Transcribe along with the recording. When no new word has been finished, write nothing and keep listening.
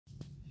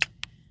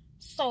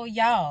So,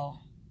 y'all,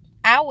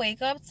 I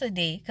wake up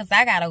today because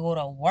I gotta go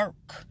to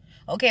work.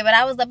 Okay, but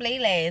I was up late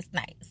last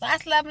night, so I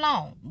slept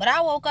long. But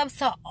I woke up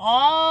to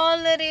all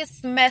of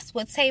this mess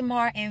with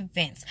Tamar and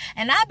Vince.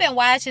 And I've been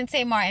watching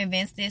Tamar and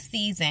Vince this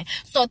season.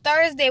 So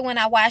Thursday when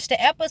I watched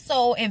the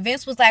episode, and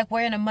Vince was like,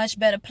 we're in a much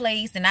better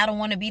place, and I don't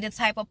want to be the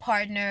type of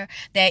partner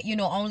that,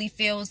 only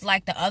feels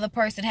like the other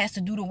person has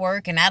to do the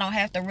work, and I don't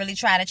have to really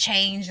try to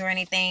change or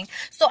anything.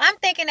 So I'm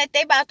thinking that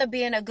they about to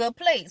be in a good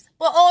place.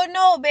 But oh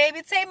no,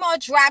 baby, Tamar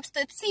drops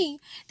the tea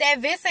that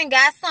Vincent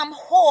got some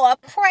whore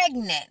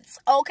pregnant,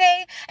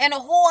 okay? And the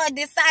whore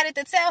decided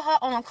to tell her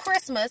on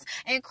Christmas,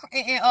 and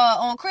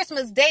on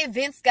Christmas Day,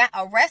 Vince got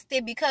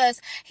arrested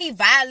because he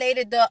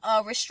violated the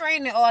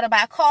restraining order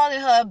by calling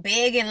her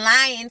big and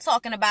lying,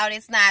 talking about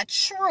it's not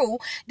true.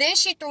 Then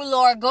she threw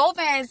Laura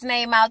Govan's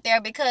name out there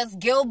because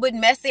Gilbert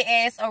messy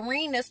ass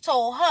Arenas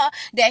told her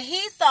that he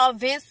saw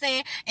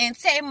Vincent and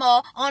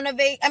Tamar on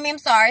a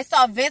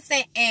saw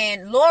Vincent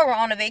and Laura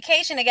on a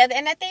vacation together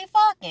and that they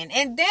fucking.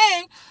 And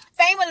then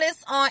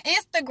Famous on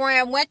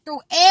Instagram went through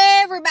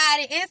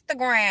everybody's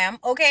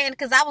Instagram, okay,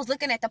 because I was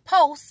looking at the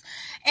posts,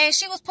 and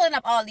she was putting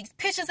up all these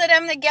pictures of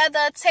them together,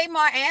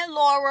 Tamar and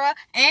Laura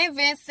and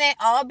Vincent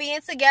all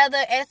being together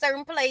at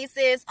certain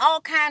places,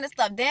 all kind of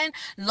stuff. Then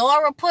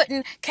Laura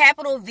putting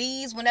capital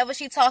V's whenever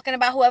she's talking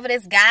about whoever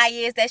this guy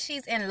is that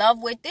she's in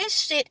love with. This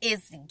shit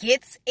is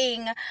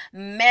getting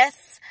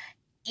messy.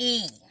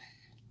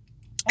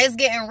 It's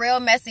getting real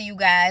messy, you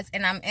guys,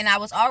 and I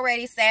was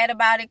already sad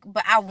about it,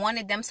 but I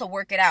wanted them to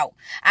work it out.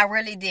 I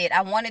really did.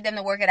 I wanted them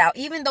to work it out,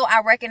 even though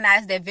I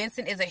recognize that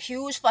Vincent is a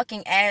huge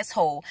fucking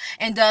asshole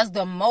and does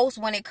the most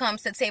when it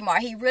comes to Tamar.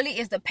 He really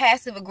is the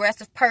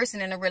passive-aggressive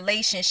person in a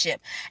relationship,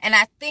 and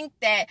I think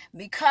that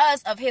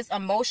because of his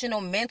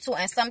emotional, mental,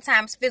 and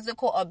sometimes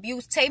physical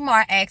abuse,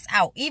 Tamar acts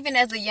out. Even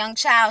as a young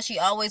child, she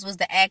always was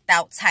the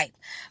act-out type,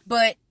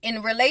 but in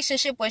a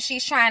relationship where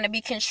she's trying to be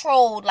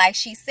controlled like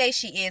she says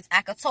she is,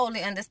 I could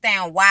totally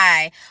understand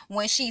why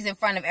when she's in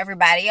front of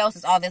everybody else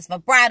it's all this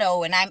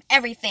vibrato and I'm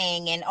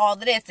everything and all of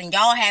this, and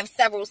y'all have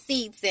several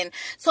seats and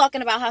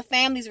talking about her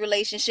family's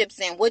relationships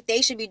and what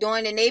they should be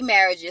doing in their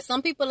marriages.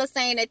 Some people are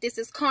saying that this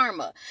is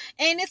karma,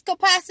 and this could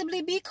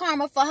possibly be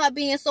karma for her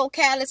being so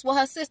callous with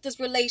her sister's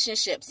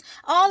relationships,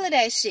 all of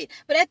that shit.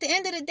 But at the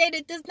end of the day,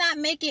 that does not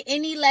make it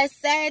any less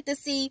sad to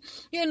see,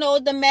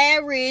 the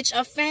marriage,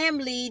 a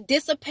family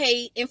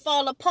dissipate and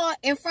fall apart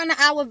in front of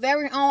our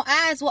very own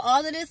eyes with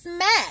all of this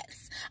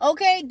mess.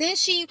 Okay, then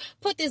she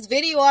put this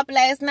video up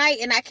last night,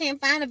 and I can't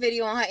find a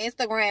video on her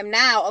Instagram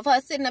now of her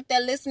sitting up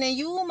there listening.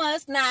 You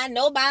must not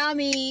know about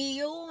me.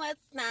 You must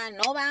not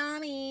know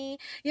about me.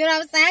 You know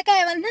what I'm saying? I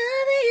can have another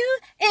you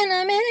in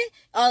a minute.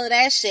 All of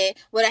that shit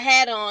with a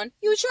hat on.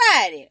 You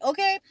tried it,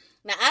 okay?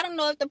 Now, I don't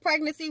know if the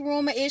pregnancy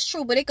rumor is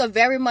true, but it could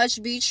very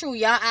much be true.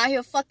 Y'all out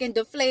here fucking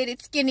deflated,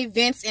 skinny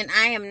Vince, and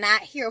I am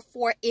not here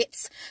for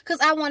it. Because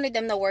I wanted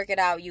them to work it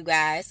out, you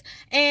guys.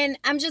 And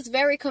I'm just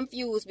very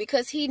confused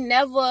because he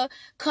never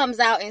comes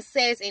out and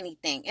says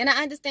anything. And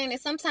I understand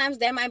that sometimes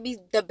that might be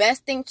the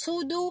best thing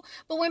to do.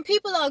 But when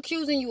people are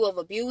accusing you of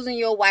abusing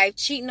your wife,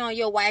 cheating on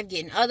your wife,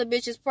 getting other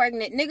bitches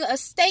pregnant, nigga, a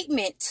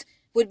statement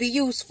would be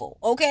useful,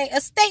 okay?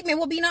 A statement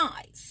would be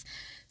nice.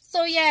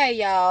 So yeah,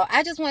 y'all,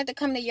 I just wanted to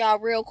come to y'all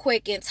real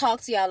quick and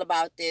talk to y'all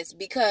about this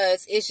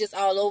because it's just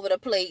all over the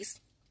place.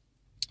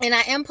 And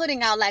I am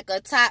putting out like a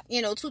top,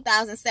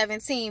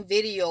 2017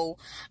 video.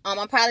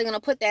 I'm probably going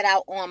to put that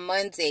out on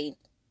Monday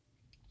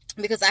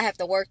because I have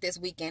to work this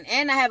weekend.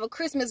 And I have a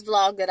Christmas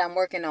vlog that I'm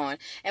working on.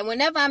 And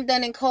whenever I'm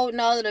done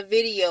encoding all of the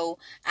video,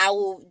 I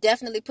will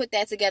definitely put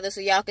that together so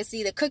y'all can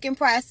see the cooking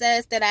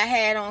process that I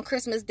had on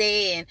Christmas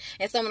Day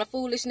and some of the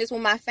foolishness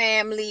with my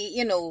family,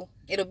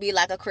 It'll be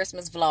like a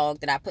Christmas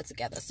vlog that I put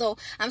together. So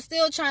I'm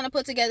still trying to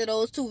put together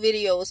those 2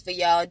 videos for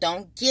y'all.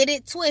 Don't get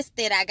it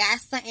twisted. I got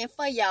something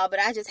for y'all. But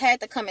I just had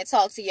to come and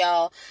talk to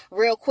y'all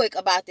real quick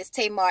about this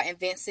Tamar and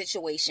Vince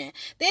situation.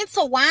 Then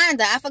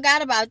Tawanda, I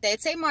forgot about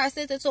that. Tamar's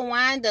sister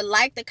Tawanda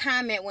liked the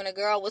comment when a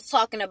girl was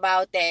talking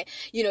about that,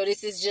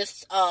 this is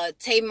just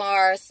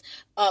Tamar's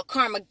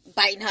karma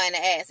biting her in the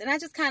ass. And I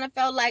just kind of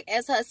felt like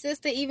as her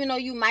sister, even though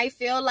you might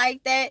feel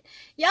like that,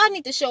 y'all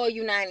need to show a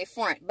united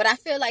front. But I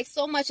feel like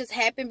so much has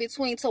happened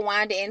between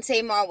Tawanda and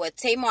Tamar, where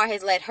Tamar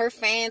has let her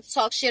fans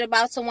talk shit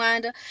about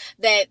Tawanda,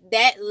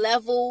 that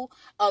level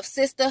of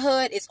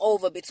sisterhood is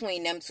over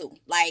between them two.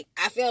 Like,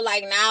 I feel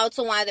like now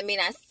Tawanda may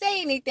not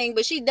say anything,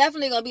 but she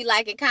definitely gonna be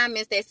liking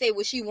comments that say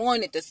what she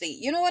wanted to see.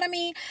 You know what I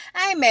mean?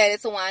 I ain't mad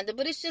at Tawanda,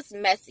 but it's just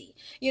messy.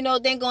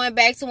 Then going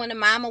back to when the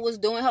mama was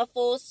doing her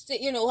full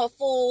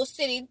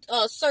city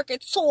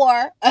circuit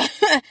tour.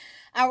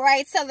 All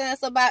right, telling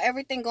us about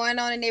everything going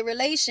on in their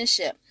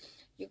relationship.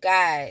 You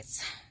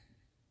guys,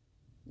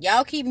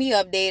 y'all keep me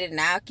updated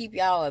and I'll keep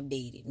y'all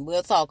updated.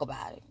 We'll talk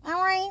about it. All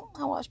right,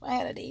 I'll wash my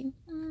head today.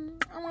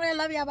 I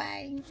love y'all.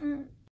 Bye.